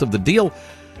result of the deal,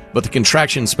 but the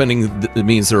contraction in spending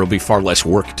means there will be far less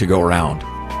work to go around.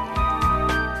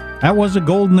 That was a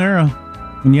golden era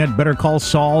when you had Better Call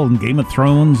Saul and Game of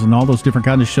Thrones and all those different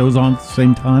kinds of shows on at the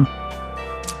same time.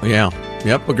 Yeah.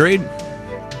 Yep. Agreed.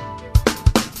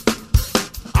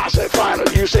 I say final.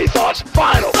 You say thoughts.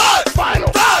 Final. Thoughts. Final.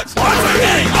 Thoughts.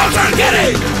 Alternate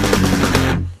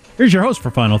Getty. Here's your host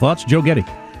for Final Thoughts, Joe Getty.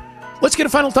 Let's get a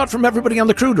final thought from everybody on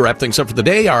the crew to wrap things up for the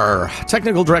day. Our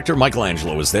technical director,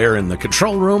 Michelangelo, is there in the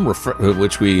control room,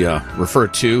 which we refer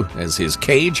to as his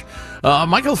cage.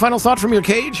 Michael, final thought from your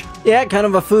cage? Yeah, kind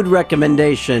of a food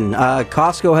recommendation.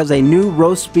 Costco has a new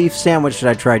roast beef sandwich that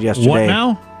I tried yesterday. What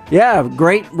now? Yeah,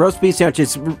 great roast beef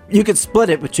sandwich. You could split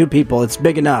it with two people. It's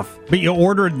big enough. But you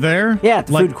ordered there? Yeah, at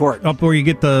the food court. Up where you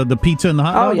get the pizza and the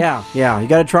hot dog? Oh, yeah. You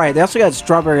got to try it. They also got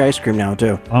strawberry ice cream now,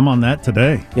 too. I'm on that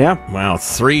today. Yeah. Wow,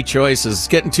 3 choices. It's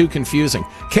getting too confusing.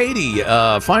 Katie,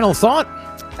 final thought?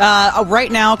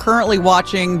 Right now, currently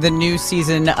watching the new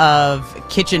season of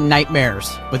Kitchen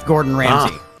Nightmares with Gordon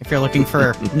Ramsay. If you're looking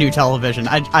for new television,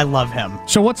 I love him.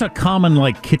 So what's a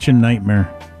common, kitchen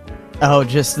nightmare? Oh,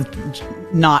 just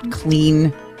not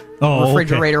clean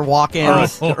refrigerator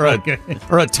walk-ins. Or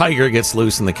a tiger gets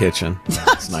loose in the kitchen.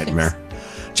 It's a nightmare.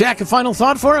 Jack, a final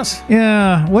thought for us?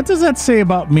 Yeah. What does that say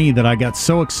about me that I got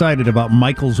so excited about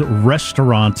Michael's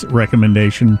restaurant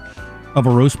recommendation of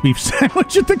a roast beef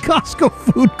sandwich at the Costco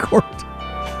food court?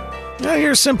 Yeah,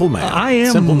 you're a simple man. I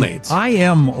am. Simple needs. I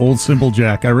am old simple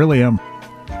Jack. I really am.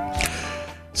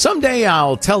 Someday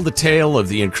I'll tell the tale of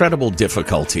the incredible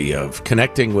difficulty of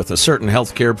connecting with a certain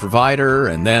healthcare provider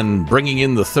and then bringing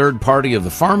in the third party of the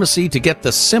pharmacy to get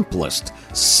the simplest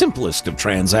of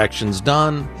transactions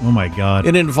done. Oh, my God.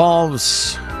 It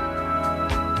involves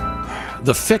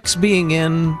the fix being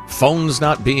in, phones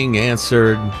not being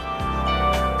answered.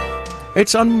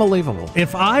 It's unbelievable.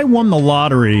 If I won the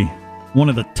lottery, one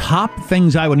of the top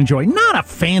things I would enjoy, not a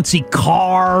fancy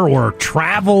car or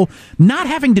travel, not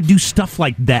having to do stuff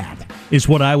like that is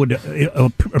what I would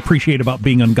appreciate about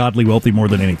being ungodly wealthy more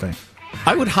than anything.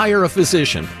 I would hire a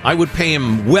physician. I would pay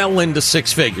him well into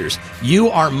 6 figures. You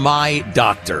are my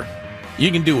doctor.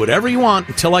 You can do whatever you want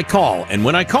until I call. And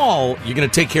when I call, you're going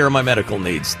to take care of my medical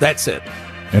needs. That's it.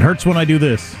 It hurts when I do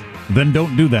this. Then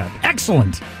don't do that.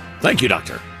 Excellent. Thank you,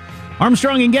 doctor.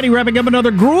 Armstrong and Getty wrapping up another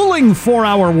grueling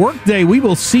 4-hour workday. We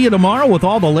will see you tomorrow with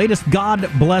all the latest. God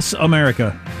bless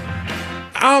America.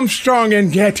 Armstrong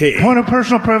and Getty. Point of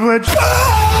personal privilege.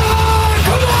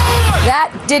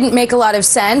 That didn't make a lot of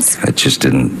sense. It just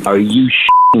didn't. Are you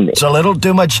me? It's a little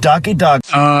too much doggy dog.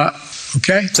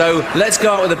 Okay. So let's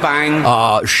go out with a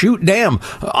bang. Shoot, damn.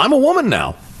 I'm a woman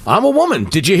now. I'm a woman.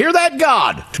 Did you hear that,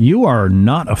 God? You are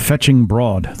not a fetching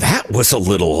broad. That was a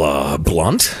little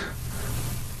blunt.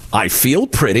 I feel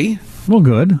pretty. Well,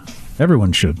 good.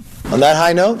 Everyone should. On that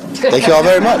high note, thank you all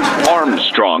very much.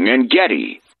 Armstrong and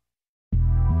Getty.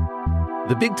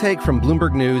 The Big Take from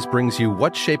Bloomberg News brings you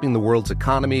what's shaping the world's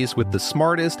economies with the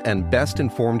smartest and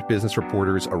best-informed business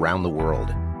reporters around the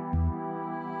world.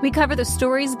 We cover the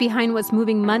stories behind what's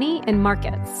moving money and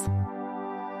markets,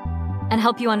 and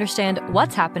help you understand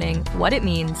what's happening, what it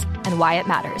means, and why it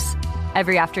matters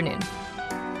every afternoon.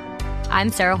 I'm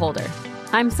Sarah Holder.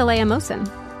 I'm Saleha Mohsen.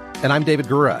 And I'm David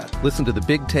Gura. Listen to The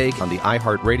Big Take on the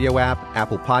iHeartRadio app,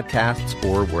 Apple Podcasts,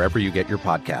 or wherever you get your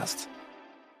podcasts.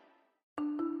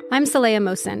 I'm Saleha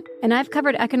Mohsen, and I've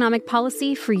covered economic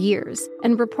policy for years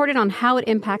and reported on how it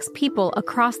impacts people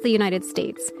across the United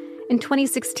States, In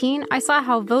 2016, I saw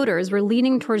how voters were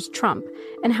leaning towards Trump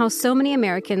and how so many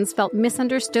Americans felt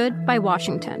misunderstood by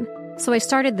Washington. So I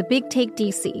started the Big Take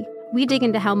DC. We dig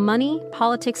into how money,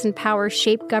 politics, and power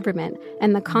shape government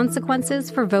and the consequences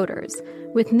for voters.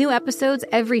 With new episodes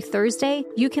every Thursday,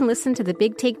 you can listen to the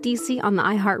Big Take DC on the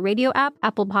iHeartRadio app,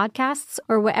 Apple Podcasts,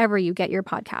 or wherever you get your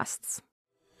podcasts.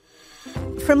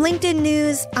 From LinkedIn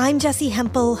News, I'm Jessie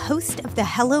Hempel, host of the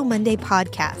Hello Monday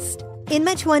podcast. In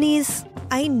my 20s,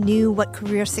 I knew what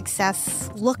career success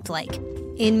looked like.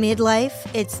 In midlife,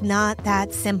 it's not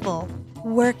that simple.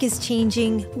 Work is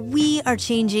changing, we are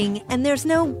changing, and there's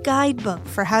no guidebook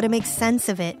for how to make sense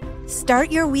of it.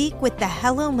 Start your week with the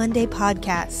Hello Monday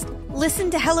podcast. Listen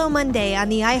to Hello Monday on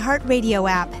the iHeartRadio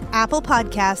app, Apple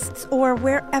Podcasts, or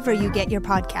wherever you get your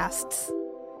podcasts.